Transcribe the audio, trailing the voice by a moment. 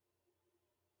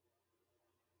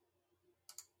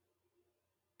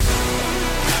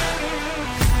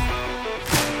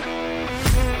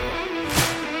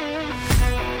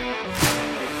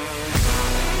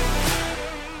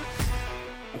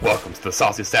to the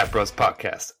Saucy Stat Bros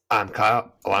podcast. I'm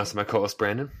Kyle, alongside my co-host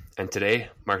Brandon, and today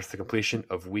marks the completion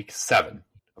of Week 7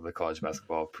 of the college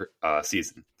basketball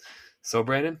season. So,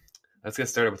 Brandon, let's get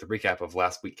started with a recap of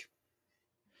last week.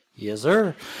 Yes,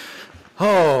 sir.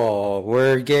 Oh,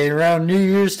 we're getting around New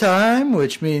Year's time,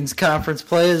 which means conference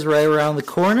play is right around the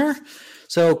corner.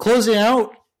 So, closing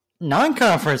out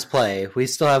non-conference play, we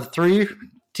still have 3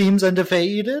 teams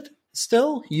undefeated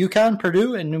still, UConn,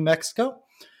 Purdue, and New Mexico.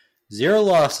 0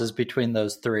 losses between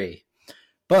those 3.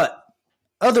 But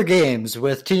other games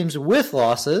with teams with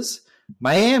losses,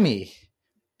 Miami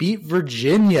beat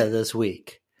Virginia this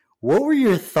week. What were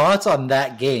your thoughts on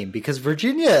that game? Because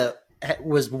Virginia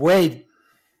was way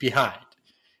behind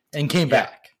and came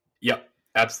back. Yep,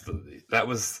 absolutely. That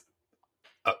was,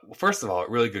 first of all, a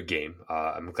really good game.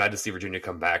 I'm glad to see Virginia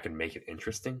come back and make it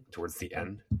interesting towards the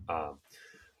end.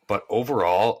 But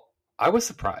overall, I was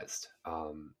surprised.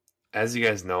 As you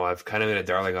guys know, I've kind of been a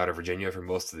darling out of Virginia for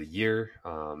most of the year.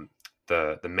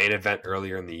 The main event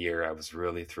earlier in the year, I was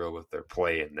really thrilled with their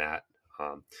play in that.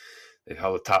 They've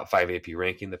held a top 5 AP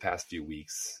ranking the past few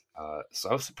weeks. So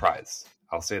I was surprised.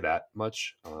 I'll say that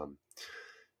much. I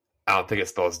don't think it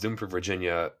spells doom for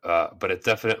Virginia, but it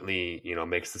definitely,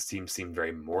 makes this team seem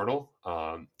very mortal.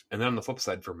 And then on the flip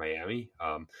side for Miami,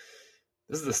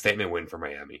 this is a statement win for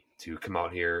Miami to come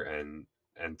out here and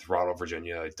throttle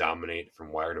Virginia, dominate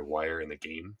from wire to wire in the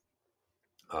game.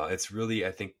 It's really,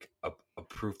 I think, a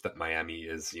proof that Miami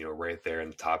is, right there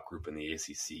in the top group in the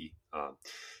ACC.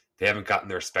 They haven't gotten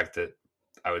the respect that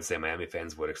I would say Miami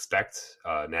fans would expect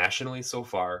nationally so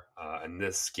far. And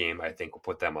this game, I think, will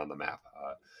put them on the map.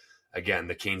 Again,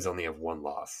 the Canes only have 1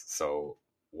 loss, so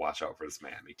watch out for this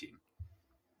Miami team.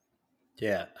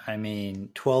 Yeah,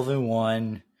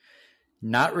 12-1.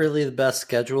 Not really the best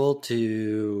schedule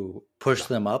to push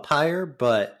them up higher,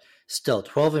 but still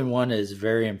 12-1 is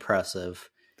very impressive.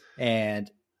 And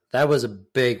that was a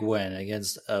big win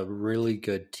against a really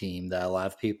good team that a lot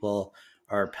of people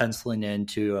are penciling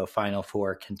into a Final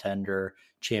Four contender,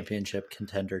 championship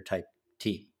contender type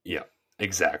team. Yeah,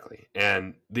 exactly.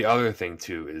 And the other thing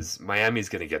too is Miami's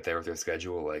going to get there with their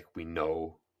schedule. Like, we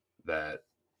know that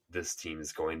this team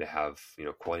is going to have,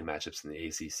 quality matchups in the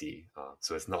ACC.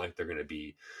 So it's not like they're going to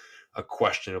be a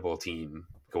questionable team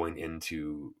going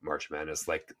into March Madness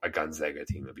like a Gonzaga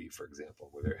team would be, for example,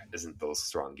 where there isn't those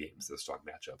strong games, those strong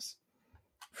matchups.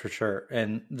 For sure.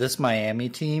 And this Miami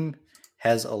team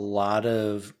has a lot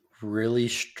of really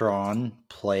strong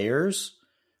players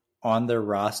on their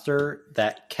roster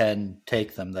that can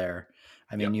take them there.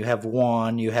 Yep. You have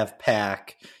Juan, you have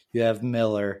Pack, you have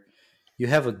Miller. You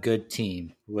have a good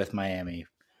team with Miami.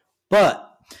 But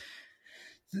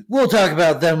we'll talk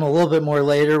about them a little bit more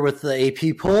later with the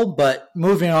AP poll. But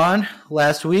moving on,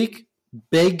 last week,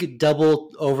 big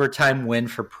double overtime win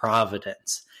for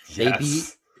Providence.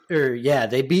 Yes.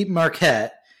 They beat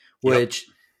Marquette, which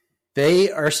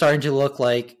they are starting to look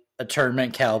like a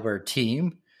tournament caliber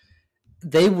team.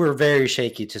 They were very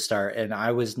shaky to start, and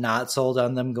I was not sold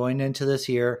on them going into this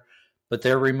year. But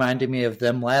they're reminding me of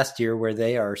them last year where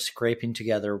they are scraping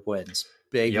together wins,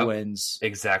 big wins.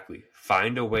 Exactly.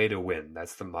 Find a way to win.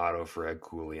 That's the motto for Ed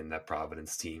Cooley and that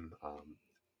Providence team.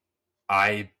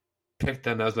 I picked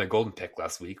them. That was my golden pick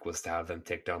last week, was to have them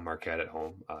take down Marquette at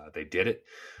home. They did it.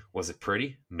 Was it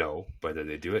pretty? No. But did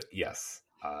they do it? Yes.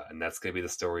 And that's going to be the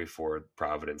story for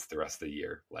Providence the rest of the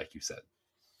year, like you said.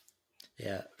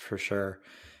 Yeah, for sure.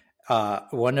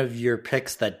 One of your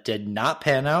picks that did not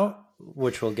pan out,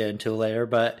 which we'll get into later,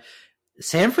 but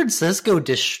San Francisco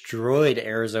destroyed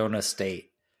Arizona State.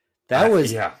 That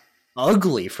was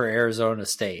ugly for Arizona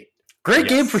State. Great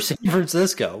game for San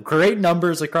Francisco. Great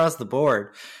numbers across the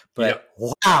board. But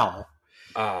wow.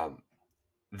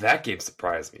 That game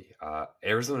surprised me.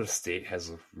 Arizona State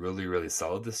has looked really, really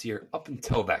solid this year up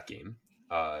until that game.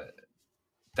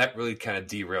 That really kind of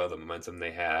derailed the momentum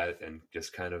they had and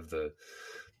just kind of the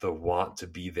want to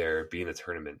be there, be in the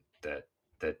tournament that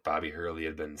Bobby Hurley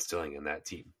had been instilling in that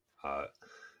team.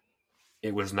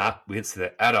 It was not, we didn't see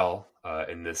that at all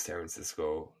in this San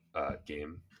Francisco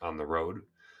game on the road.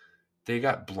 They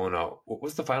got blown out. What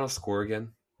was the final score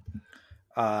again?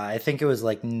 I think it was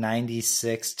like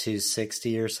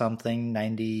 96-60 or something,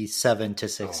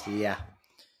 97-60. Yeah.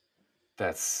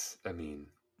 That's,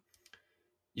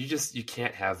 you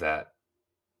can't have that.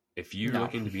 If you're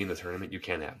looking to be in the tournament, you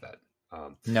can't have that.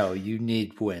 No, you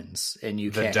need wins, and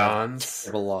you can't have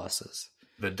terrible losses.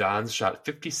 The Dons shot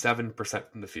 57%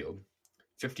 from the field,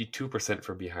 52%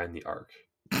 from behind the arc.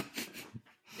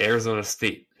 Arizona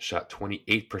State shot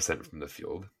 28% from the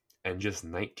field, and just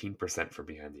 19% from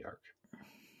behind the arc.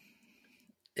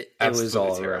 It was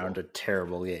all terrible. Around a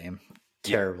terrible game.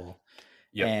 Terrible.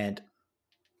 Yep. And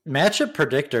Matchup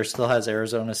Predictor still has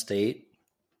Arizona State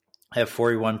at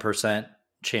 41%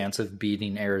 chance of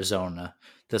beating Arizona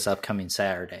this upcoming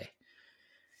Saturday.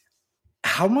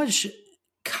 How much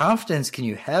confidence can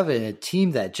you have in a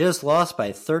team that just lost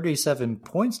by 37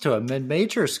 points to a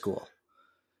mid-major school?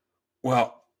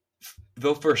 Well,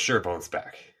 they'll for sure bounce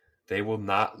back. They will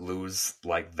not lose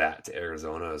like that to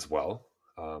Arizona as well.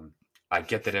 I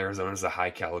get that Arizona is a high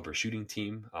caliber shooting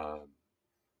team.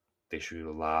 They shoot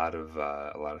a lot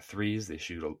of threes.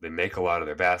 They make a lot of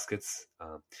their baskets.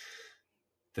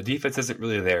 The defense isn't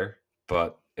really there,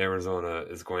 but Arizona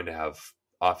is going to have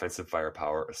offensive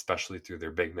firepower, especially through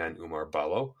their big man Umar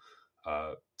Ballo,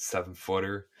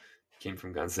 7-footer, came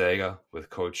from Gonzaga with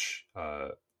Coach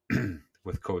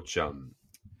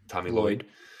Tommy Lloyd.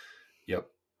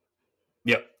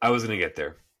 Yep. I was going to get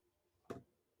there,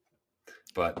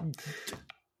 but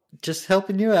just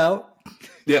helping you out.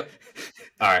 Yep.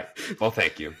 All right. Well,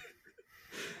 thank you.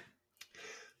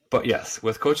 But yes,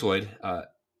 with Coach Lloyd,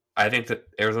 I think that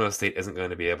Arizona State isn't going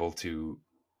to be able to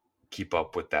keep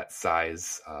up with that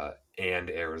size and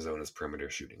Arizona's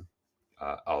perimeter shooting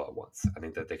all at once. I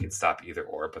think that they can stop either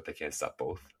or, but they can't stop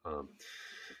both.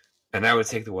 And I would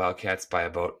take the Wildcats by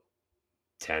about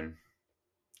 10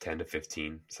 to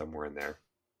 15, somewhere in there.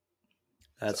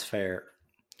 That's fair.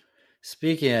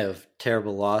 Speaking of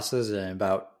terrible losses and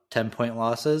about 10-point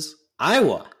losses,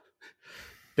 Iowa.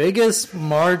 Biggest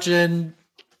margin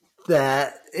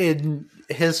that in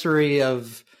history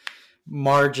of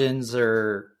margins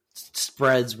or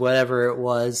spreads, whatever it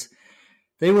was.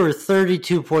 They were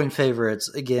 32-point favorites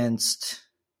against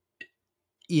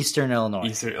Eastern Illinois.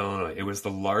 It was the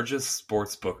largest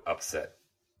sportsbook upset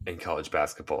in college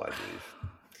basketball, I believe.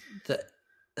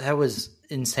 That was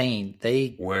insane.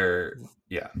 Eastern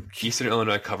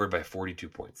Illinois covered by 42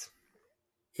 points.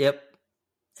 Yep.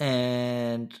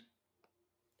 And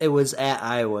it was at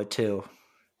Iowa, too.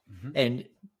 Mm-hmm. And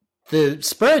the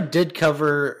spread did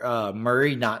cover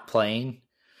Murray not playing.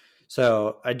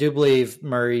 So I do believe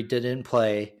Murray didn't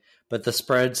play, but the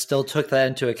spread still took that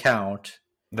into account.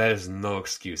 That is no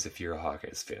excuse if you're a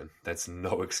Hawkeyes fan. That's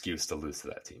no excuse to lose to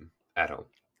that team at home.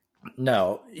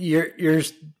 No, you're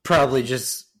probably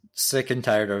just sick and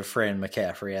tired of Fran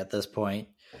McCaffrey at this point.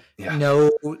 Yeah. No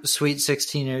Sweet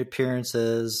 16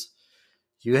 appearances.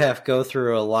 You have to go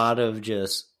through a lot of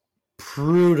just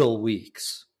brutal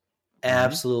weeks. Mm-hmm.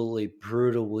 Absolutely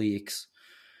brutal weeks.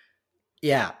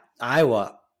 Yeah,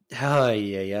 Iowa.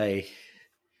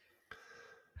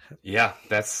 Yeah,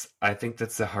 I think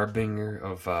that's a harbinger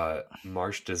of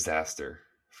March disaster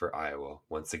for Iowa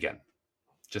once again.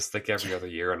 Just like every other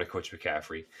year under Coach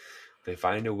McCaffrey, they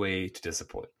find a way to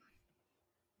disappoint.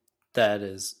 That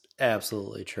is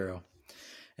absolutely true.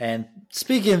 And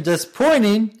speaking of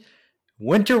disappointing,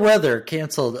 winter weather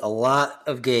canceled a lot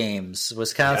of games.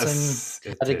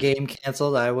 Wisconsin had a game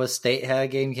canceled. Iowa State had a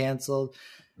game canceled.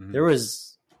 Mm-hmm. There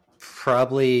was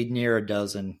probably near a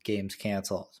dozen games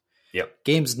canceled.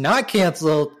 Games not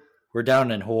canceled were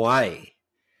down in Hawaii.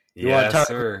 You want to talk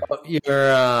about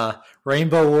your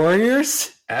Rainbow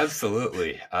Warriors?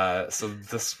 Absolutely. So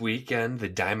this weekend, the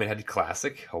Diamond Head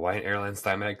Classic, Hawaiian Airlines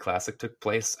Diamond Head Classic, took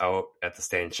place out at the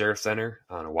Stan Sheriff Center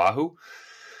on Oahu.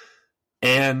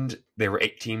 And there were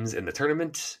 8 teams in the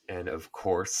tournament. And of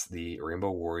course, the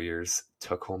Rainbow Warriors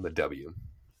took home the W.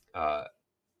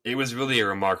 It was really a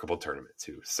remarkable tournament,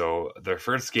 too. So their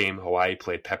first game, Hawaii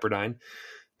played Pepperdine.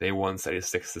 They won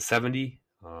 76-70.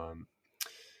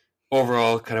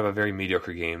 Overall, kind of a very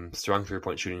mediocre game. Strong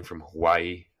 3-point shooting from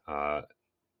Hawaii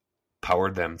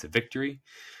powered them to victory.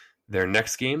 Their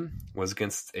next game was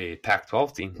against a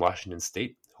Pac-12 team, Washington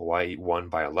State. Hawaii won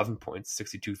by 11 points,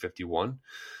 62-51.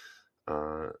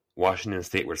 Washington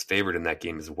State was favored in that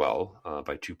game as well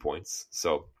by 2 points.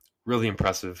 So really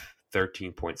impressive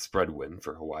 13-point spread win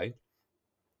for Hawaii.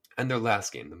 And their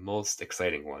last game, the most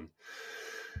exciting one,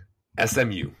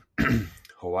 SMU.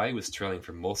 Hawaii was trailing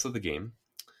for most of the game.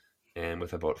 And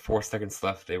with about 4 seconds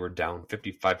left, they were down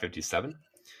 55-57.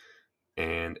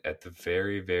 And at the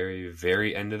very, very,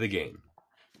 very end of the game,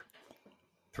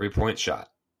 3-point shot.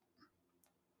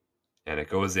 And it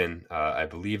goes in. I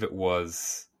believe it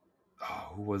was...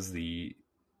 who was the...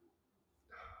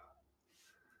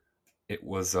 It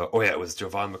was... it was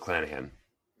Jovan McClanahan.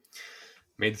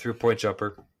 Made the 3-point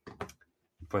jumper.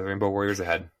 Put the Rainbow Warriors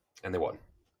ahead. And they won.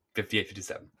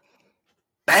 58-57.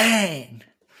 Bang!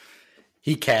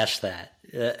 He cashed that.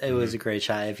 It was a great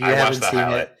shot. If you haven't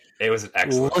seen it was an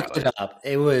excellent look highlight. it up.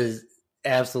 It was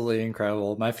absolutely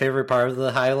incredible. My favorite part of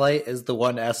the highlight is the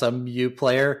one SMU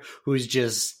player who's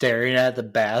just staring at the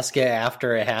basket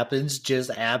after it happens, just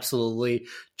absolutely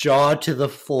jaw to the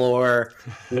floor.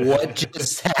 What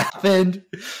just happened?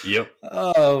 Yep.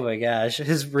 Oh my gosh.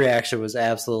 His reaction was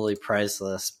absolutely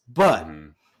priceless. But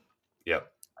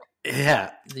Yep.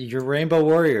 yeah, your Rainbow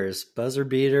Warriors, buzzer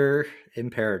beater in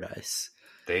paradise.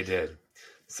 They did.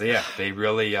 So yeah, they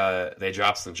really they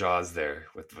dropped some jaws there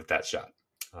with that shot.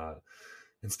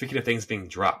 And speaking of things being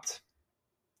dropped,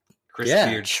 Chris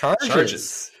Beard's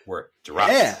charges were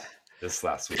dropped this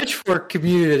last week. Pitchfork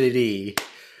community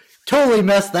totally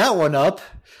messed that one up.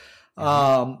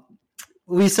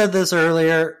 We said this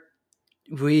earlier.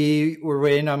 We were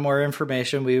waiting on more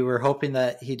information. We were hoping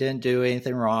that he didn't do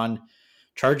anything wrong.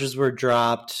 Charges were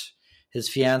dropped. His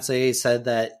fiance said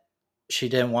that she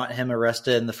didn't want him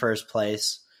arrested in the first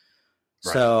place.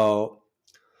 Right. So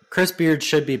Chris Beard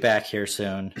should be back here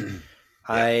soon.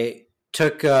 I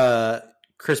took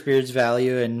Chris Beard's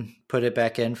value and put it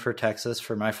back in for Texas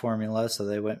for my formula, so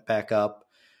they went back up.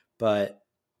 But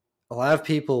a lot of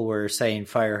people were saying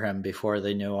fire him before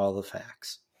they knew all the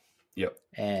facts. Yep.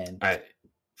 And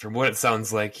from what it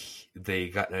sounds like, they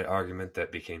got in an argument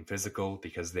that became physical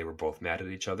because they were both mad at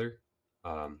each other,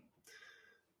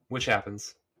 which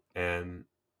happens. And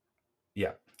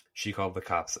yeah, she called the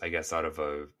cops, I guess, out of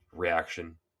a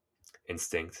reaction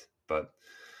instinct. But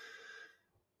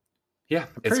yeah,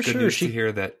 it's good news to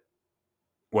hear that.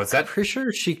 What's that? I'm pretty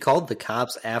sure she called the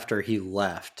cops after he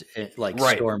left.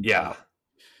 Stormed. Yeah.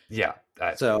 Yeah.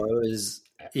 So it was,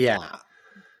 yeah.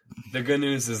 The good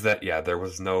news is that, there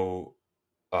was no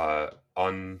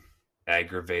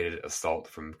unaggravated assault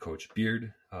from Coach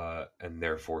Beard, and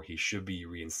therefore he should be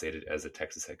reinstated as a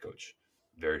Texas head coach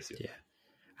very soon. Yeah.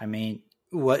 I mean,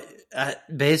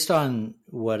 based on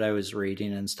what I was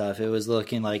reading and stuff, it was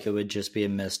looking like it would just be a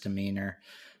misdemeanor.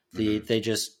 They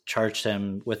just charged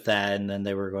him with that, and then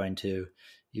they were going to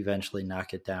eventually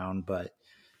knock it down. But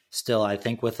still, I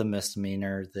think with a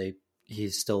misdemeanor, he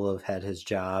still have had his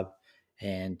job,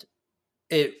 and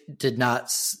it did not,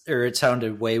 or it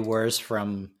sounded way worse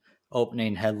from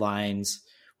opening headlines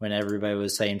when everybody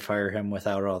was saying fire him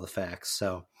without all the facts.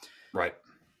 So, right.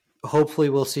 Hopefully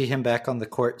we'll see him back on the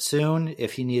court soon.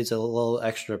 If he needs a little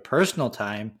extra personal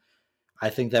time, I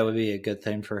think that would be a good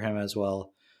thing for him as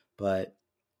well. But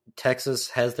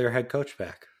Texas has their head coach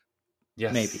back.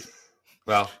 Yes. Maybe.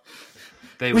 Well,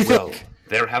 they will.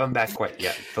 They don't have him back quite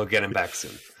yet. They'll get him back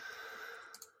soon.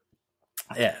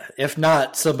 Yeah. If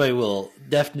not, somebody will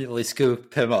definitely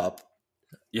scoop him up.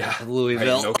 Yeah.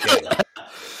 Louisville. Right, no kidding.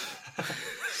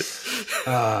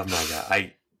 Oh my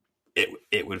God.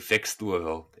 It would fix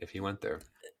Louisville if he went there.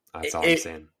 That's all I'm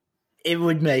saying. It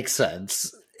would make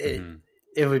sense. It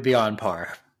would be on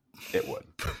par. It would.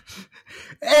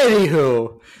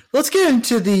 Anywho, let's get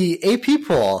into the AP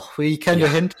poll. We kind of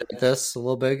hinted at this a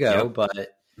little bit ago,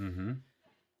 but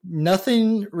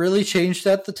nothing really changed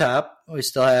at the top. We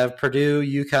still have Purdue,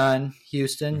 UConn,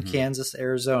 Houston, Kansas,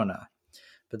 Arizona.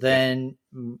 But then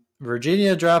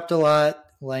Virginia dropped a lot,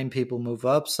 letting people move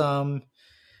up some.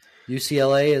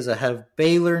 UCLA is ahead of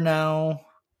Baylor now.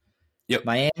 Yep.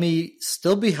 Miami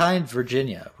still behind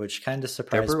Virginia, which kind of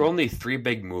surprised me. There were only three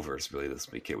big movers really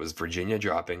this week. It was Virginia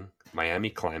dropping, Miami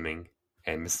climbing,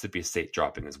 and Mississippi State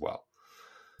dropping as well.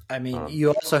 I mean, you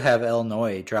also have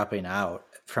Illinois dropping out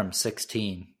from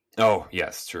 16. Oh,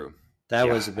 yes, true. That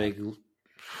was a big...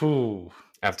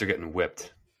 After getting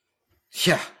whipped.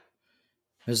 Yeah.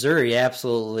 Missouri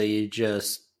absolutely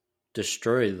just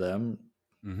destroyed them.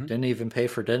 Didn't even pay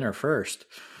for dinner first.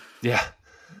 Yeah.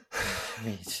 I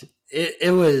mean,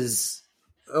 it was,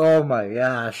 oh my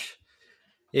gosh.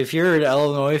 If you're an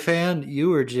Illinois fan, you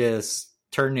were just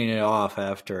turning it off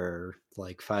after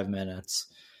like 5 minutes.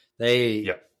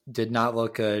 They did not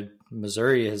look good.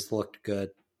 Missouri has looked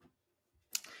good.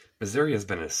 Missouri has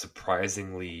been a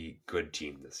surprisingly good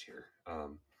team this year.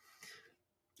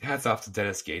 Hats off to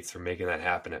Dennis Gates for making that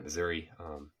happen at Missouri.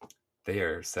 They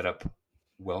are set up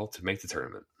well to make the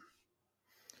tournament.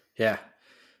 Yeah,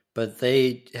 but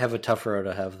they have a tough road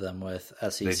ahead of them with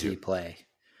SEC play,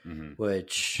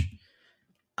 which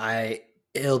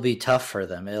it'll be tough for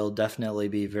them. It'll definitely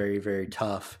be very, very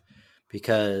tough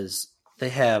because they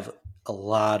have a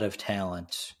lot of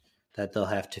talent that they'll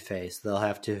have to face. They'll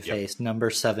have to face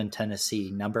number 7 Tennessee,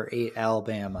 number 8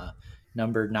 Alabama,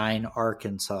 number 9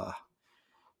 Arkansas.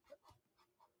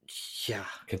 Yeah,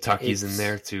 Kentucky's in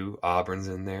there too. Auburn's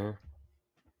in there.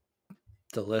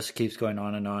 The list keeps going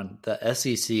on and on. The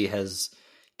SEC has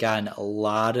gotten a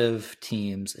lot of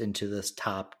teams into this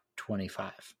top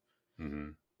 25.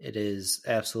 It is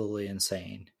absolutely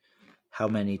insane. how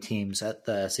many teams that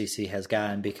the SEC has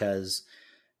gotten, because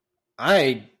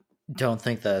I don't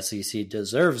think the SEC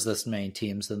deserves this many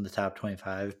teams in the top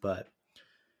 25, but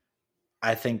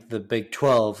I think the Big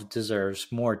 12 deserves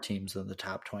more teams in the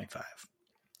top 25.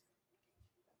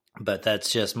 But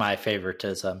that's just my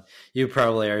favoritism. You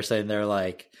probably are saying they're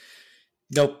like,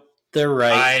 nope, they're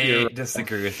right. I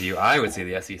disagree with you. I would say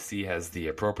the SEC has the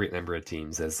appropriate number of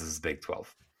teams as this is Big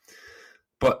 12.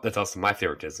 But that's also my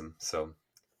favoritism, so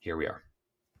here we are.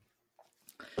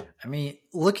 I mean,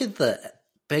 look at the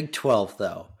Big 12,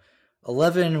 though.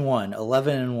 11-1,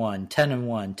 11-1,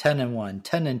 10-1, 10-1,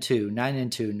 10-2, 9-2,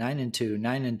 9-2,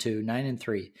 9-2,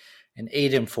 9-3, and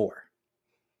 8-4.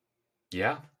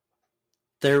 Yeah.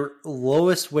 Their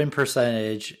lowest win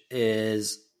percentage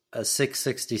is a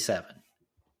 .667.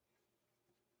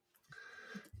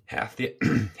 Half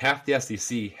the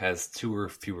SEC has 2 or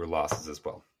fewer losses as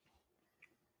well.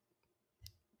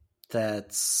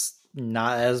 That's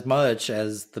not as much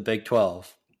as the Big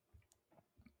 12.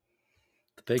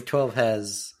 The Big 12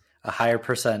 has a higher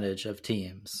percentage of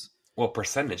teams. Well,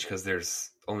 percentage, because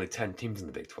there's only 10 teams in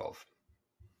the Big 12.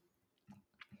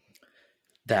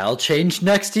 That'll change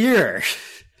next year.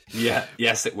 Yeah,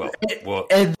 yes, it will. Well,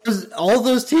 and all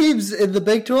those teams in the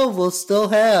Big 12 will still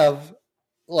have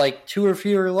like 2 or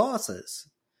fewer losses.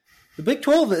 The Big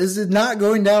 12 is not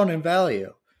going down in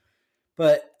value.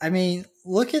 But, I mean,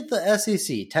 look at the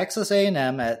SEC. Texas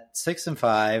A&M at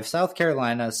 6-5, South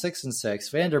Carolina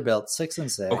 6-6, Vanderbilt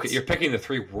 6-6. Okay, you're picking the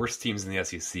 3 worst teams in the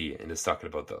SEC and just talking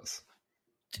about those.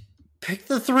 Pick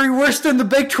the 3 worst in the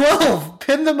Big 12.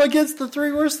 Pin them against the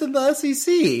 3 worst in the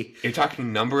SEC. You're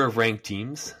talking number of ranked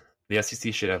teams. The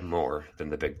SEC should have more than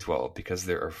the Big 12 because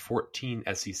there are 14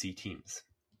 SEC teams.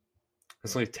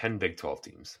 There's only 10 Big 12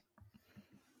 teams.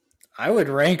 I would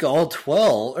rank all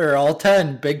 12 or all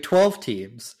 10 Big 12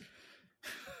 teams.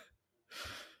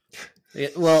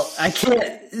 Well, I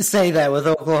can't say that with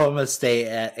Oklahoma State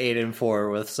at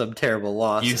 8-4 with some terrible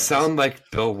losses. You sound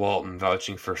like Bill Walton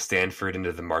vouching for Stanford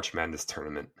into the March Madness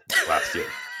tournament last year.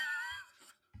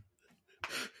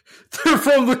 They're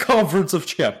from the Conference of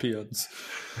Champions.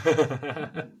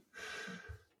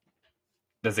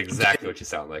 That's exactly what you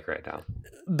sound like right now.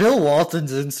 Bill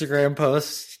Walton's Instagram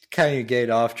post kind of get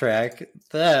off track.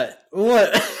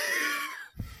 What?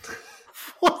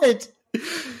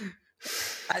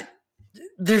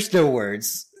 There's no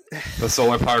words. The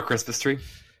solar power Christmas tree?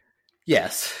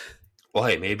 Yes. Well,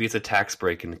 hey, maybe it's a tax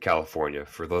break in California.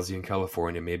 For those of you in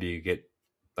California, maybe you get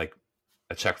like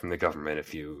a check from the government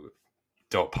if you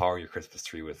don't power your Christmas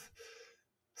tree with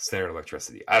standard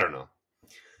electricity. I don't know.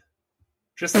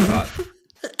 Just a thought.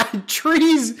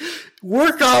 Trees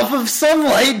work off of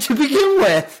sunlight to begin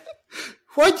with.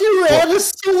 Why do you add a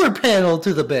solar panel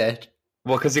to the bed?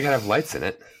 Well, because you gotta have lights in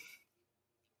it.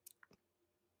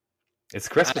 It's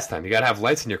Christmas time. You gotta have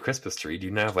lights in your Christmas tree. Do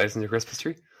you not have lights in your Christmas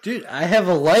tree? Dude, I have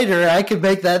a lighter. I can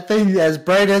make that thing as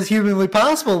bright as humanly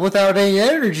possible without any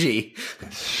energy.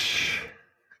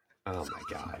 Oh my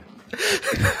god.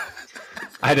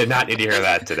 I did not need to hear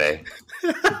that today.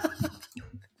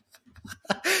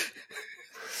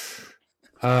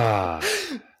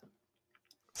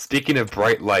 Speaking of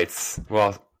bright lights,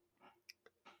 well,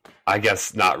 I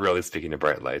guess not really speaking of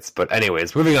bright lights, but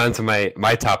anyways, moving on to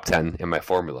my top 10 in my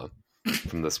formula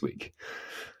from this week.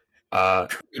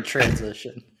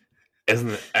 Transition. Isn't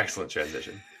it an excellent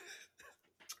transition?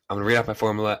 I'm going to read out my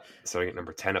formula, starting at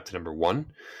number 10 up to number 1.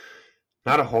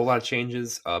 Not a whole lot of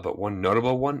changes, but one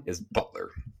notable one is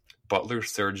Butler. Butler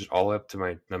surged all the way up to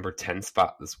my number 10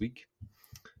 spot this week.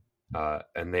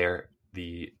 And they're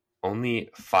the only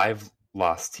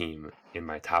 5-loss team in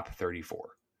my top 34.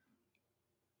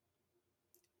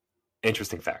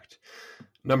 Interesting fact.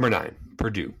 Number 9,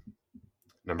 Purdue.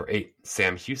 Number 8,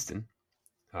 Sam Houston.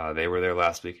 They were there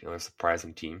last week, another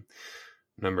surprising team.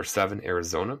 Number 7,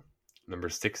 Arizona. Number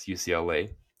 6,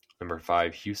 UCLA. Number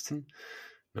 5, Houston.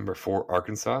 Number 4,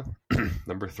 Arkansas.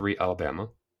 Number 3, Alabama.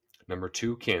 Number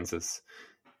 2, Kansas.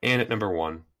 And at number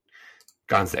 1,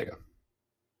 Gonzaga.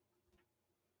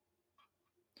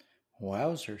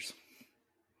 Wowzers.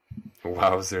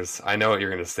 I know what you're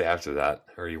going to say after that,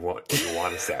 or you want to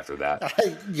say after that.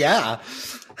 Yeah.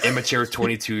 Immature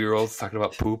 22-year-olds talking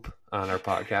about poop on our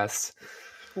podcast.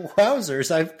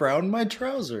 Wowzers, I've browned my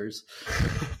trousers.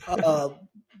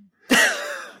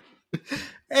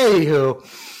 Anywho.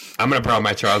 I'm going to brown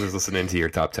my trousers listening to your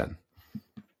top 10.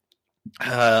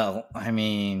 I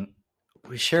mean,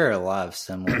 we share a lot of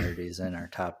similarities in our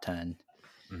top 10.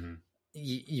 Mm-hmm.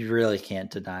 You really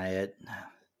can't deny it.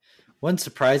 One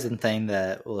surprising thing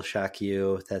that will shock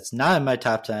you that's not in my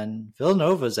top 10,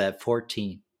 Villanova's at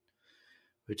 14,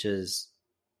 which is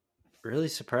really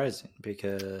surprising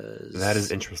because That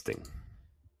is interesting.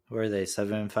 were they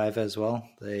 7-5 as well?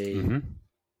 Mm-hmm.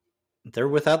 They're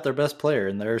without their best player,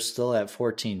 and they're still at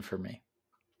 14 for me.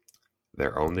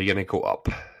 They're only going to go up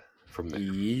from there.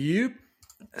 Yep.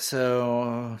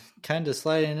 So kind of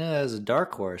sliding in as a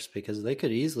dark horse because they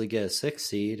could easily get a 6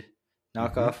 seed,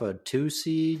 knock off a 2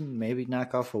 seed, maybe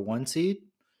knock off a 1 seed.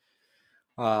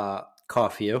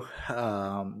 Cough you.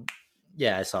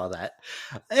 Yeah, I saw that.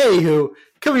 Anywho,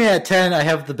 coming in at 10, I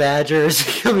have the Badgers.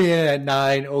 Coming in at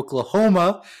 9,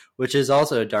 Oklahoma, which is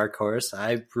also a dark horse.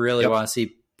 I really want to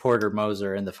see Porter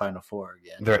Moser in the Final Four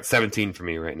again. They're at 17 for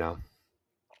me right now.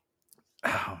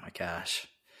 Oh my gosh.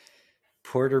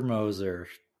 Porter Moser,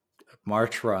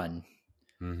 March run.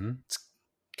 Mm-hmm. It's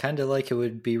kind of like it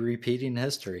would be repeating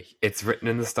history. It's written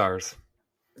in the stars.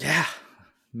 Yeah,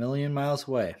 a million miles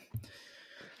away.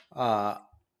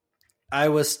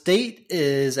 Iowa State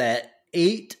is at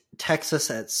 8,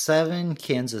 Texas at 7,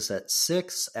 Kansas at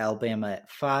 6, Alabama at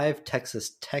 5,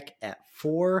 Texas Tech at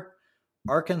 4,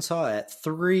 Arkansas at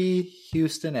 3,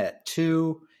 Houston at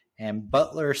 2, and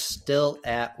Butler still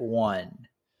at 1.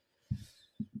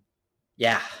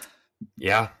 Yeah.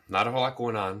 Yeah, not a whole lot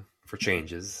going on for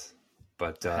changes,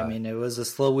 but I mean, it was a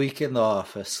slow week in the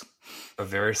office. a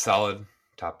very solid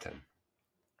top 10.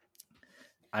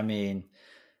 I mean,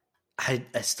 I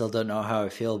still don't know how I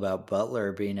feel about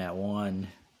Butler being at 1.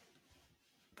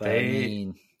 But I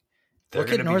mean,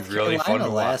 look at North Carolina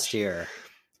last year.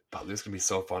 Butler's gonna be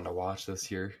so fun to watch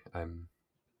this year. I'm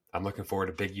looking forward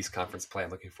to Big East Conference play. I'm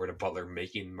looking forward to Butler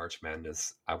making March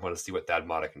Madness. I want to see what Thad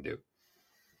Matta can do.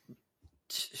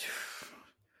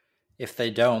 If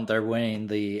they don't, they're winning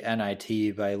the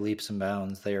NIT by leaps and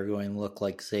bounds. They are going to look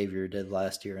like Xavier did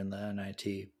last year in the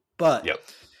NIT. But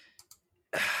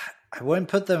I wouldn't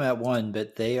put them at 1,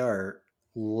 but they are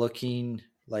looking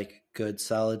like a good,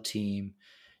 solid team.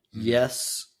 Mm-hmm.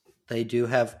 Yes, they do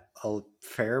have a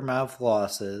fair amount of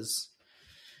losses.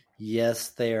 Yes,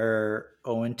 they are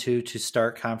 0-2 to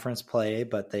start conference play,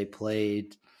 but they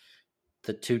played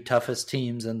the 2 toughest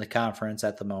teams in the conference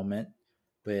at the moment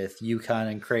with UConn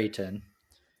and Creighton.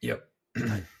 Yep.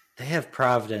 They have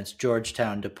Providence,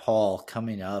 Georgetown, DePaul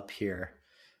coming up here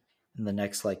in the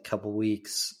next couple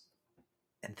weeks.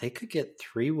 And they could get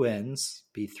 3 wins,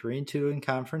 be 3-2 in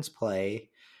conference play,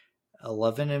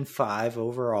 11-5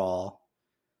 overall.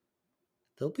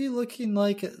 They'll be looking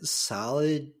like a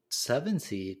solid 7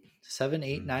 seed, 7,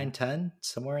 8, 9, 10,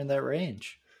 somewhere in that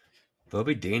range. They'll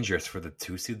be dangerous for the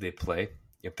 2 seed they play.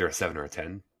 If they're a 7 or a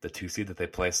 10, the 2 seed that they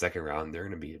play second round, they're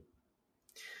going to be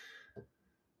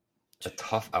a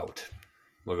tough out.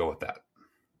 We'll go with that.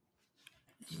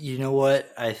 You know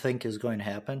what I think is going to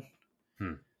happen?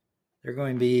 They're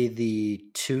going to be the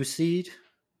 2 seed,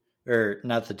 or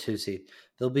not the 2 seed.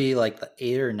 They'll be like the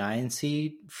 8 or 9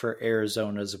 seed for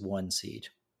Arizona's 1 seed,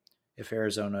 if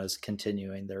Arizona is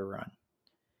continuing their run.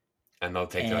 And they'll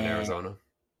take on Arizona?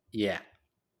 Yeah.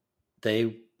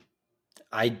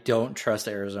 I don't trust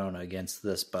Arizona against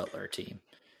this Butler team.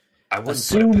 I wouldn't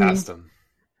put it past them.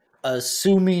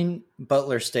 Assuming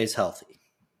Butler stays healthy.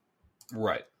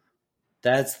 Right.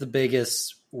 That's the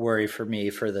biggest worry for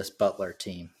me for this Butler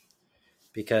team.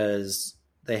 Because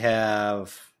they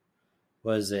have,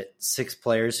 6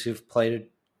 players who've played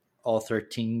all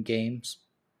 13 games?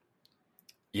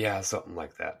 Yeah, something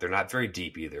like that. They're not very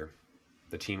deep either.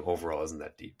 The team overall isn't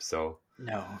that deep. So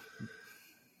no.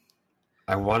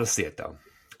 I want to see it though.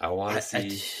 I want to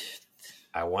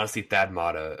see Thad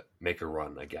Matta make a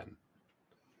run again.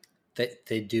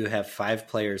 They do have 5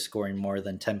 players scoring more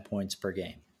than 10 points per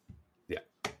game. Yeah.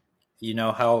 You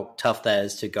know how tough that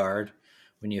is to guard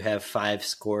when you have 5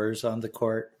 scorers on the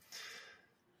court?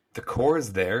 The core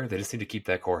is there. They just need to keep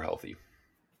that core healthy.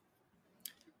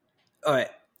 All right.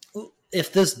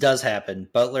 If this does happen,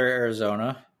 Butler,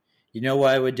 Arizona, you know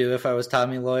what I would do if I was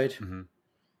Tommy Lloyd? Mm-hmm.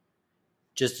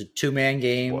 Just a 2-man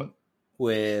game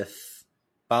with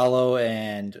Ballo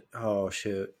and,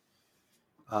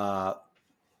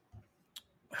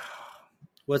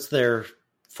 what's their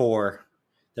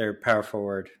power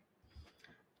forward?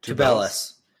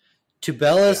 Tubelis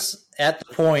at the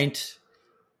point,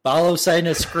 Ballo setting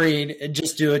a screen, and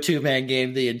just do a 2-man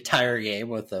game the entire game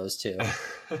with those 2.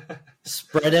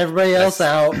 Spread everybody else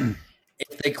out.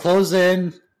 If they close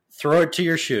in, throw it to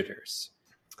your shooters.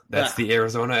 That's the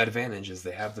Arizona advantage, is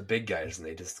they have the big guys, and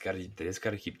they just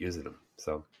gotta keep using them.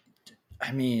 So,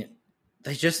 I mean,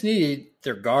 they just need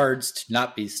their guards to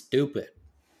not be stupid.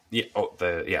 Yeah.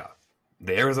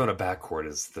 The Arizona backcourt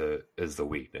is the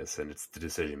weakness, and it's the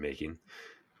decision making.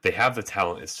 They have the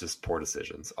talent; it's just poor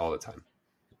decisions all the time.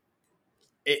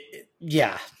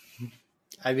 Yeah,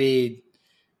 I mean,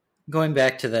 going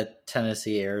back to that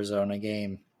Tennessee-Arizona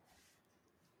game,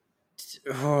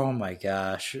 oh my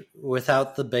gosh.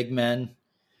 Without the big men,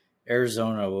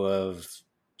 Arizona would have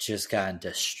just gotten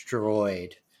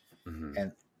destroyed. Mm-hmm.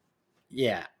 And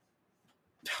yeah.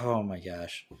 Oh my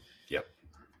gosh. Yep.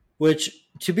 Which,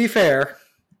 to be fair,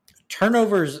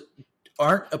 turnovers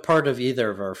aren't a part of either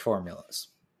of our formulas.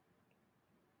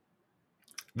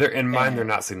 They're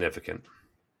not significant.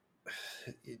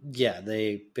 Yeah,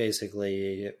 they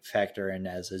basically factor in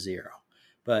as a zero.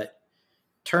 But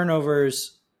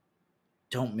turnovers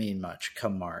don't mean much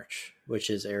come March, which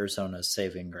is Arizona's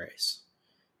saving grace,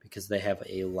 because they have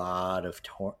a lot of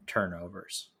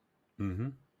turnovers. Mm-hmm.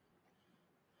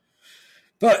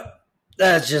 But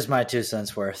that's just my 2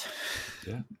 cents worth.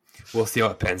 Yeah. We'll see how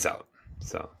it pans out.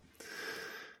 So,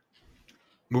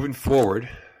 moving forward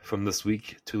from this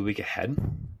week to the week ahead,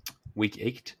 week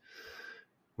 8,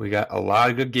 we got a lot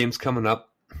of good games coming up.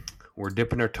 We're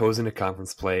dipping our toes into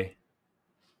conference play.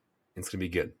 It's going to be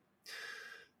good.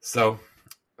 So,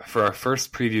 for our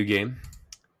first preview game,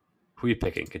 who are you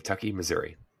picking? Kentucky,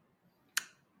 Missouri?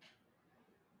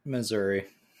 Missouri.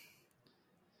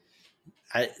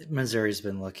 Missouri's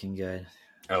been looking good.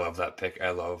 I love that pick.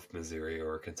 I love Missouri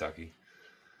or Kentucky.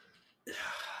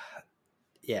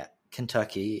 Yeah,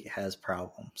 Kentucky has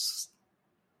problems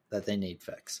that they need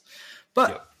fixed.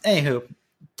 But, Anywho,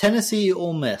 Tennessee,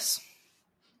 Ole Miss.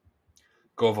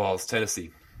 Go Vols,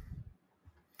 Tennessee.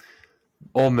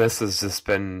 Ole Miss has just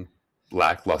been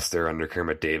lackluster under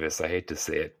Kermit Davis. I hate to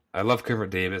say it. I love Kermit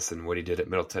Davis and what he did at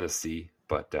Middle Tennessee,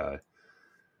 but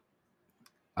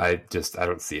I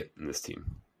don't see it in this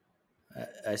team.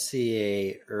 I see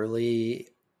a early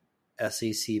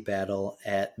SEC battle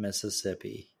at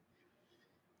Mississippi.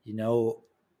 You know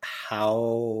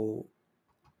how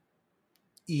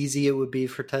easy it would be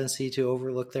for Tennessee to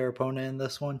overlook their opponent in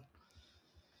this one?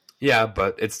 Yeah,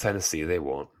 but it's Tennessee. They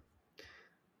won't.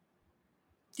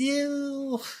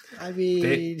 Yeah, I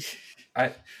mean,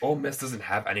 Ole Miss doesn't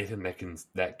have anything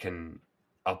that can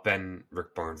upend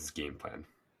Rick Barnes' game plan.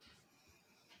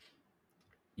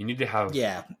 You need to have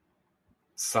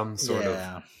some sort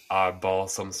of oddball,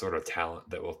 some sort of talent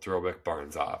that will throw Rick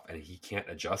Barnes off, and he can't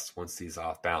adjust once he's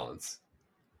off balance.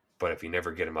 But if you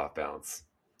never get him off balance,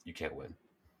 you can't win.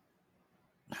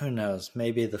 Who knows?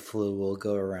 Maybe the flu will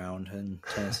go around and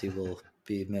Tennessee will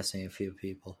be missing a few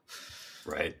people.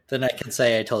 Right. Then I can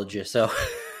say I told you so.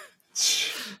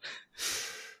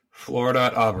 Florida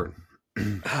at Auburn.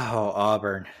 Oh,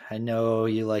 Auburn. I know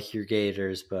you like your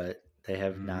Gators, but they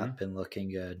have not been looking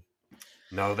good.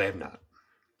 No, they have not.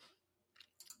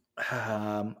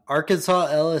 Arkansas,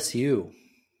 LSU.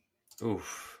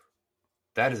 Oof.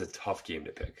 That is a tough game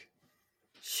to pick.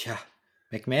 Yeah.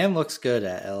 McMahon looks good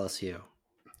at LSU.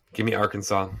 Give me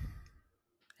Arkansas.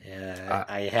 Yeah,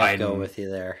 I have to go with you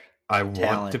there. I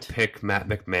want to pick Matt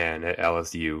McMahon at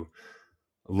LSU.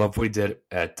 Love what he did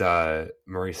at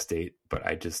Murray State, but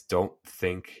I just don't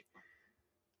think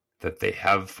that they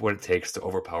have what it takes to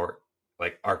overpower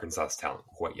like Arkansas's talent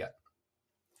quite yet.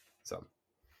 So,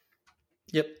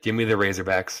 yep. Give me the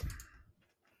Razorbacks.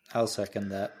 I'll second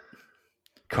that.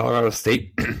 Colorado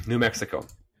State, New Mexico.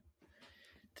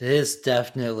 This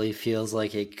definitely feels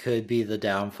like it could be the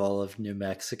downfall of New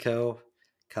Mexico.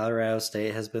 Colorado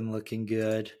State has been looking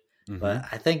good, but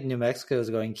I think New Mexico is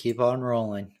going to keep on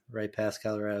rolling right past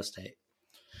Colorado State.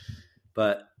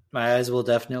 But my eyes will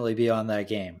definitely be on that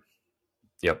game.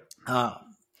 Yep.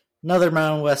 Another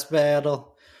Mountain West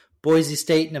battle. Boise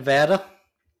State, Nevada.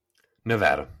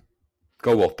 Nevada.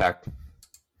 Go Wolfpack.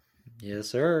 Yes,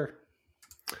 sir.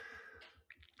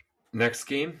 Next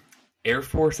game, Air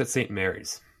Force at St.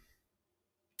 Mary's.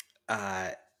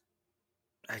 I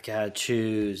gotta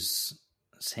choose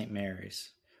St. Mary's.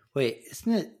 Wait,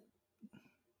 isn't it?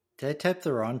 Did I type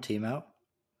the wrong team out?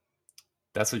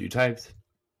 That's what you typed.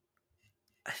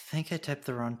 I think I typed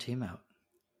the wrong team out.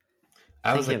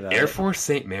 I was like, Air Force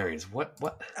St. Mary's. What?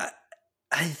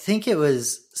 I think it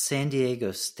was San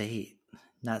Diego State,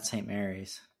 not St.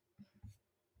 Mary's.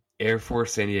 Air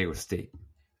Force San Diego State.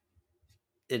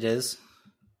 It is?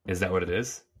 Is that what it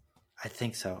is? I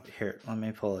think so. Here, let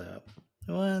me pull it up.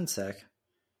 1 sec.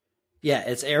 Yeah,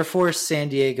 it's Air Force San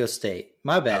Diego State.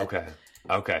 My bad. Okay.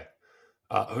 Who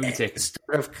are you taking?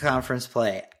 Start of conference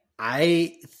play.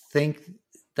 I think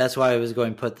that's why I was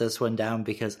going to put this one down,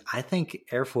 because I think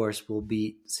Air Force will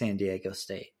beat San Diego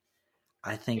State.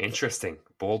 Interesting.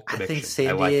 Bold prediction. I think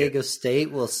San Diego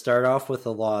State will start off with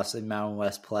a loss in Mountain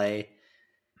West play,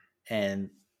 and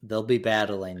they'll be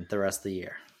battling the rest of the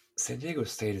year. San Diego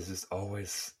State is just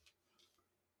always,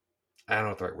 I don't know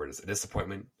what the right word is, a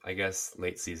disappointment, I guess,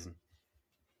 late season.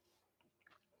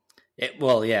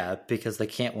 Well, yeah, because they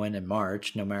can't win in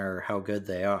March, no matter how good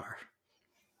they are.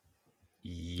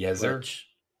 Yes, sir. Which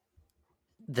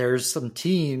there's some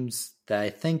teams that I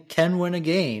think can win a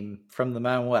game from the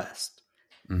Mountain West.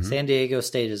 Mm-hmm. San Diego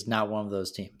State is not one of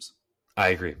those teams. I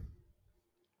agree.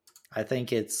 I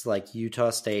think it's like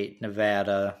Utah State,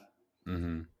 Nevada,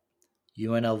 Mm-hmm.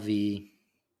 UNLV,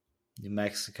 New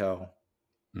Mexico.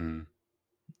 Mm.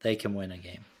 They can win a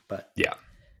game, but Yeah,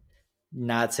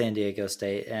 not San Diego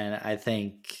State. And I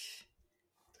think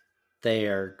they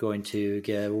are going to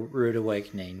get a rude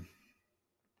awakening,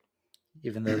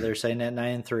 even though they're saying at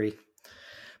 9-3.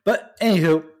 But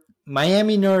anywho,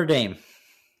 Miami, Notre Dame.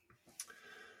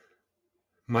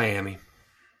 Miami.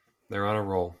 They're on a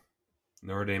roll.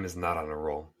 Notre Dame is not on a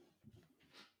roll.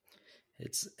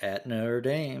 It's at Notre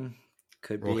Dame.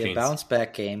 Could Roll be Canes. a bounce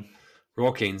back game.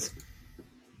 Roll Canes.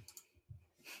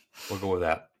 We'll go with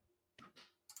that.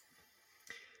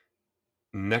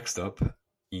 Next up,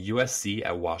 USC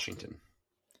at Washington.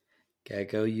 Gotta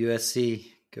go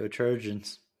USC. Go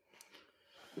Trojans.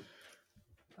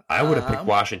 I would have picked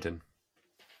Washington.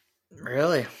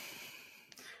 Really?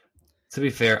 To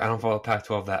be fair, I don't follow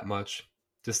Pac-12 that much.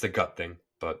 Just a gut thing,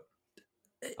 but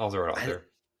I'll throw it out there.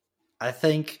 I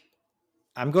think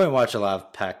I'm going to watch a lot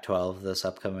of Pac-12 this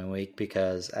upcoming week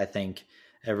because I think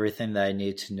everything that I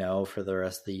need to know for the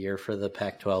rest of the year for the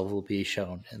Pac-12 will be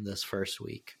shown in this first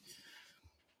week.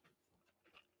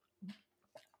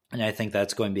 And I think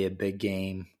that's going to be a big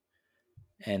game.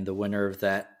 And the winner of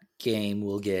that game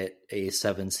will get a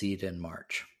 7 seed in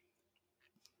March.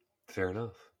 Fair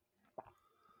enough.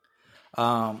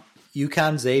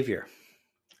 UConn Xavier.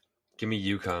 Give me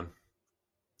UConn.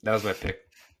 That was my pick.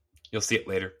 You'll see it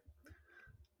later.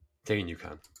 Taking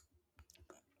UConn.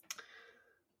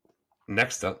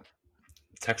 Next up,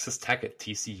 Texas Tech at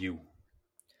TCU.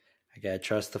 I got to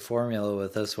trust the formula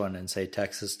with this one and say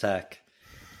Texas Tech.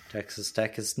 Texas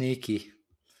Tech is sneaky.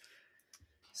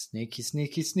 Sneaky,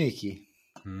 sneaky, sneaky.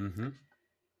 Mm-hmm.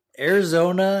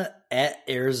 Arizona at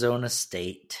Arizona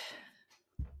State.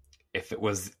 If it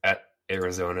was at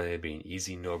Arizona, it'd be an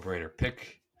easy no-brainer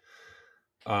pick.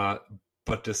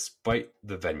 But despite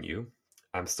the venue,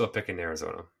 I'm still picking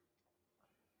Arizona.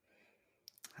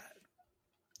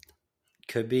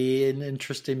 Could be an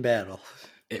interesting battle.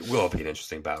 It will be an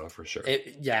interesting battle for sure.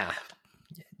 Yeah.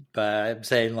 But I'm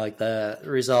saying like the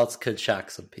results could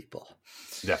shock some people.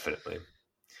 Definitely.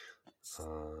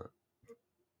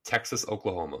 Texas,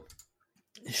 Oklahoma.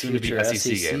 Soon to be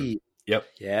SEC game. Yep.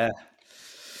 Yeah.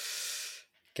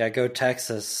 Gotta go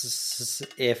Texas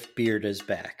if Beard is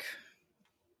back.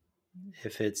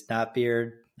 If it's not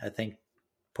Beard, I think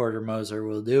Porter Moser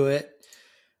will do it.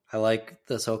 I like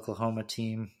this Oklahoma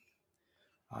team.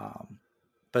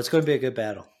 But it's going to be a good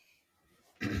battle.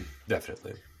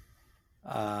 Definitely.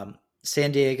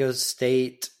 San Diego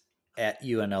State at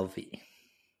UNLV.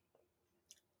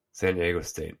 San Diego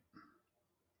State.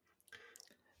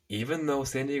 Even though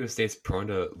San Diego State's prone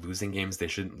to losing games they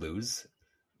shouldn't lose,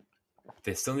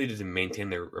 they still needed to maintain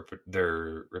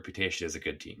their reputation as a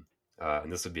good team.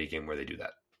 And this would be a game where they do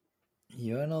that.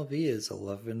 UNLV is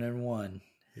 11-1.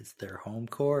 It's their home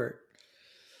court.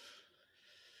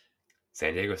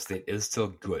 San Diego State is still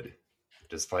good.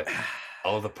 Despite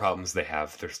all of the problems they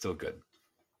have, they're still good.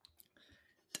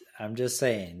 I'm just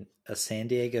saying, a San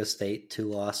Diego State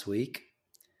 2-loss week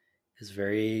is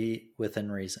very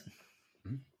within reason.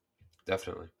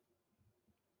 Definitely.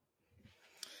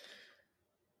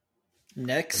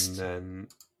 Next. And then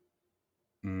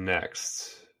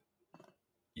next,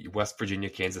 West Virginia,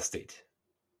 Kansas State.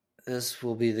 This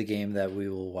will be the game that we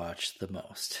will watch the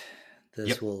most. This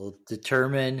Yep. will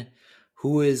determine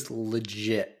who is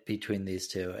legit between these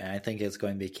two, and I think it's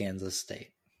going to be Kansas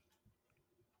State.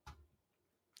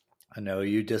 I know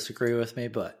you disagree with me,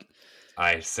 but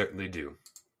I certainly do.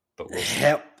 But we'll see.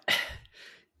 yep.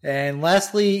 And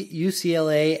lastly,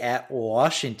 UCLA at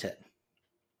Washington.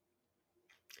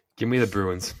 Give me the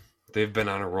Bruins. They've been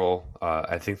on a roll.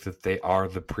 I think that they are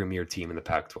the premier team in the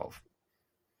Pac-12.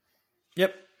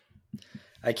 Yep.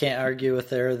 I can't argue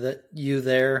with you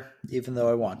there, even though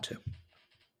I want to.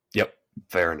 Yep,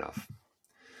 fair enough.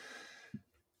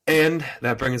 And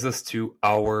that brings us to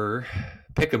our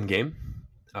pick'em game.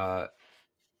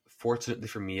 Fortunately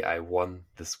for me, I won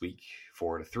this week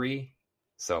 4-3.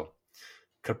 So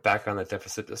cut back on that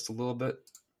deficit just a little bit.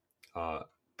 But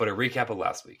a recap of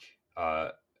last week.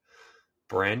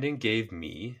 Brandon gave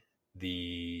me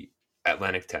the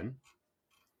Atlantic 10.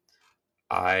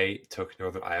 I took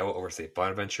Northern Iowa over State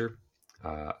Bonaventure.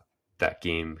 That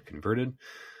game converted.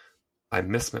 I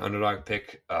missed my underdog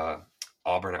pick,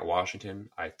 Auburn at Washington.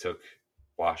 I took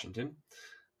Washington.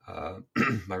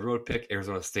 My road pick,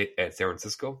 Arizona State at San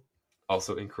Francisco,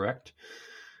 also incorrect.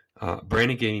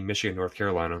 Brandon gave me Michigan, North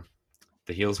Carolina.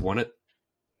 The Heels won it.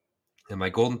 And my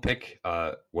golden pick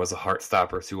was a heart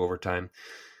stopper, 2 overtime.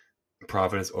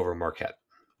 Providence over Marquette.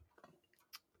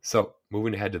 So,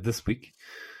 moving ahead to this week,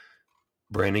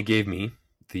 Brandon gave me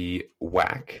the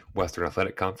WAC, Western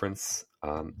Athletic Conference.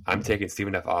 I'm taking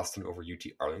Stephen F. Austin over UT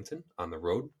Arlington on the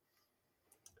road.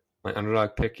 My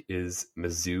underdog pick is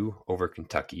Mizzou over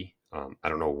Kentucky. I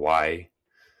don't know why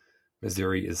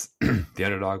Missouri is the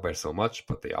underdog by so much,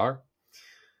 but they are.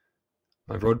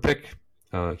 My road pick,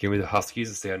 give me the Huskies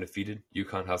to stay undefeated.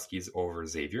 UConn Huskies over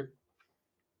Xavier.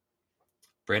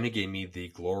 Brandon gave me the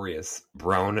glorious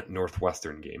Brown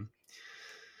Northwestern game.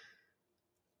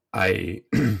 I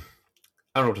don't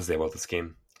know what to say about this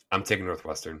game. I'm taking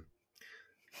Northwestern.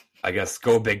 I guess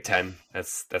go Big Ten.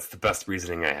 That's the best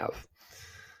reasoning I have.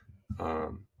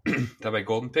 That my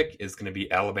golden pick is going to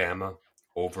be Alabama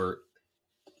over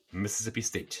Mississippi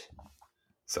State.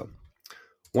 So,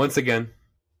 once again,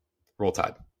 roll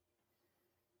Tide.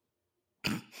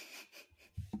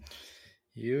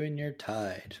 You and your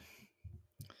Tide.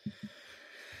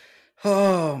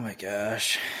 Oh my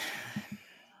gosh.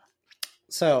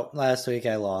 So, last week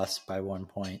I lost by 1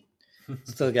 point.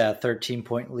 Still got a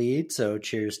 13-point lead, so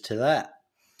cheers to that.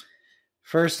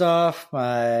 First off,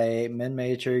 my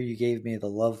mid-major, you gave me the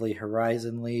lovely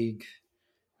Horizon League.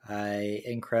 I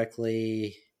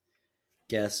incorrectly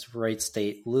guessed Wright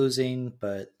State losing,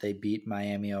 but they beat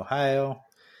Miami, Ohio.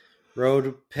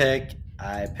 Road pick,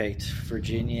 I picked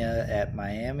Virginia at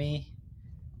Miami,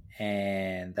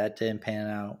 and that didn't pan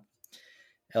out.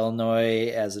 Illinois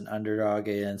as an underdog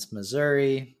against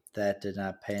Missouri, that did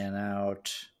not pan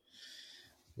out.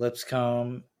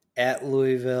 Lipscomb at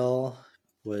Louisville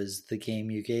was the game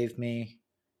you gave me.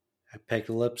 I picked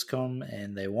Lipscomb,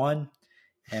 and they won.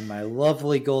 And my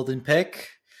lovely golden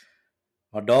pick,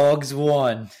 my dogs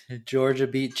won. Georgia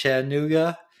beat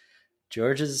Chattanooga.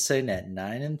 Georgia's sitting at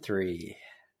 9-3.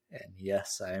 And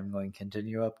yes, I am going to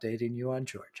continue updating you on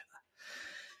Georgia.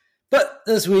 But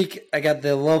this week, I got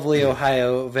the lovely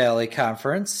Ohio Valley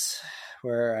Conference,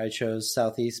 where I chose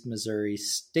Southeast Missouri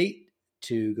State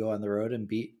to go on the road and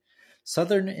beat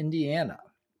Southern Indiana.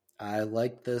 I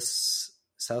like this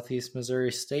Southeast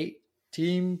Missouri State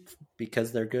team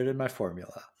because they're good in my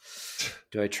formula.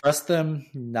 Do I trust them?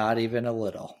 Not even a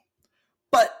little.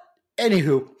 But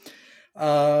anywho,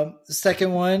 the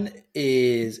second one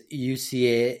is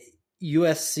USC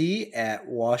at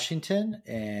Washington,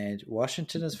 and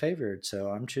Washington is favored, so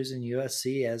I'm choosing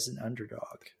USC as an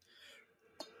underdog.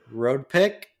 Road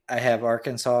pick, I have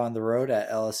Arkansas on the road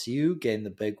at LSU, getting the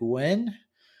big win.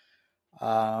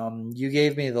 You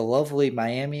gave me the lovely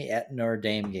Miami at Notre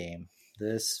Dame game.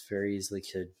 This very easily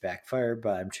could backfire,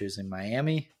 but I'm choosing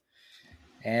Miami.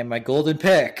 And my golden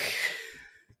pick,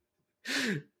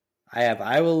 I have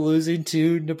Iowa losing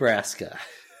to Nebraska.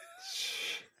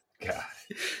 God.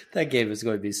 That game is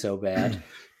going to be so bad.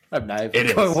 I'm not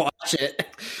even going to watch it.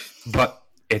 But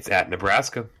it's at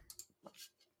Nebraska.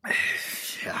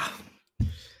 Yeah.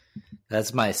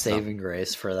 That's my saving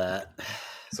grace for that.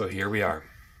 So here we are.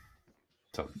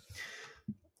 So,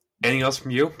 anything else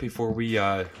from you before we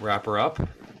wrap her up?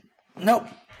 Nope.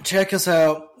 Check us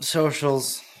out.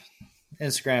 Socials,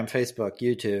 Instagram, Facebook,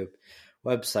 YouTube,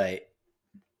 website.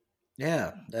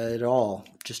 Yeah, it all.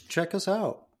 Just check us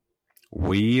out.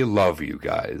 We love you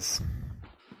guys.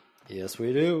 Yes,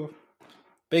 we do.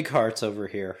 Big hearts over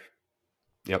here.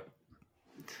 Yep.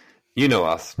 You know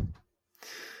us.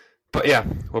 But yeah,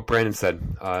 what Brandon said.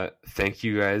 Thank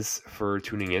you guys for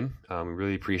tuning in. We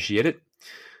really appreciate it.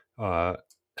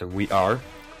 And we are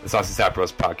the Saucy Sap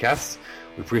Bros Podcast.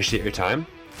 We appreciate your time,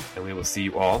 and we will see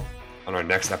you all on our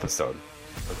next episode.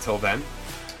 Until then,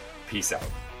 peace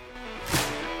out.